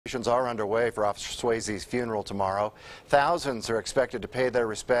Preparations are underway for Officer Swayze's funeral tomorrow. Thousands are expected to pay their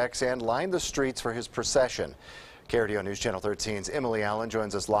respects and line the streets for his procession. KRDO News Channel 13's Emily Allen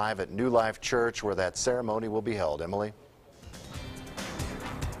joins us live at New Life Church where that ceremony will be held. Emily?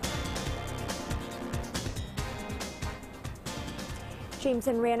 James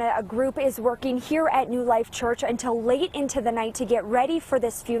and Rana, a group is working here at New Life Church until late into the night to get ready for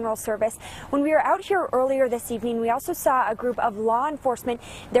this funeral service. When we were out here earlier this evening, we also saw a group of law enforcement.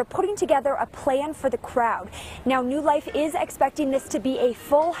 They're putting together a plan for the crowd. Now, New Life is expecting this to be a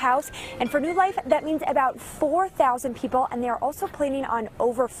full house, and for New Life, that means about 4,000 people, and they're also planning on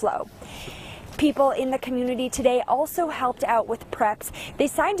overflow. People in the community today also helped out with preps. They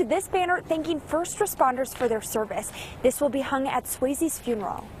signed this banner thanking first responders for their service. This will be hung at Swayze's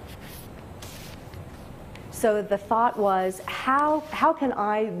funeral. So the thought was, how can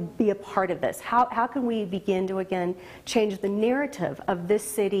I be a part of this? How can we begin to, again, change the narrative of this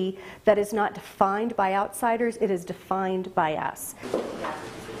city that is not defined by outsiders, it is defined by us.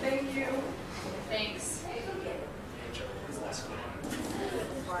 Thank you. Thanks.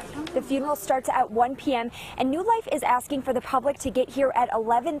 The funeral starts at 1 p.m. and New Life is asking for the public to get here at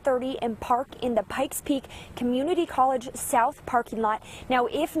 11:30 and park in the Pikes Peak Community College South parking lot. Now,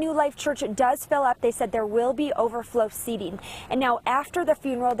 if New Life Church does fill up, they said there will be overflow seating. And now after the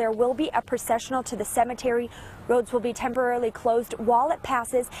funeral, there will be a processional to the cemetery. Roads will be temporarily closed while it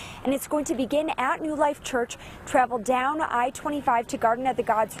passes, and it's going to begin at New Life Church, travel down I-25 to Garden of the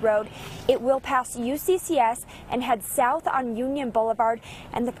Gods Road. It will pass UCCS and head south on Union Boulevard,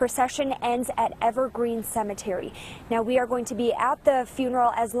 and the procession ends at Evergreen Cemetery. Now, we are going to be at the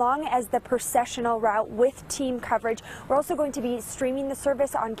funeral as long as the processional route with team coverage. We're also going to be streaming the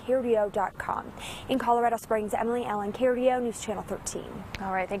service on KRDO.com. In Colorado Springs, Emily Allen, KRDO News Channel 13.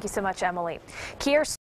 All right, thank you so much, Emily. Kier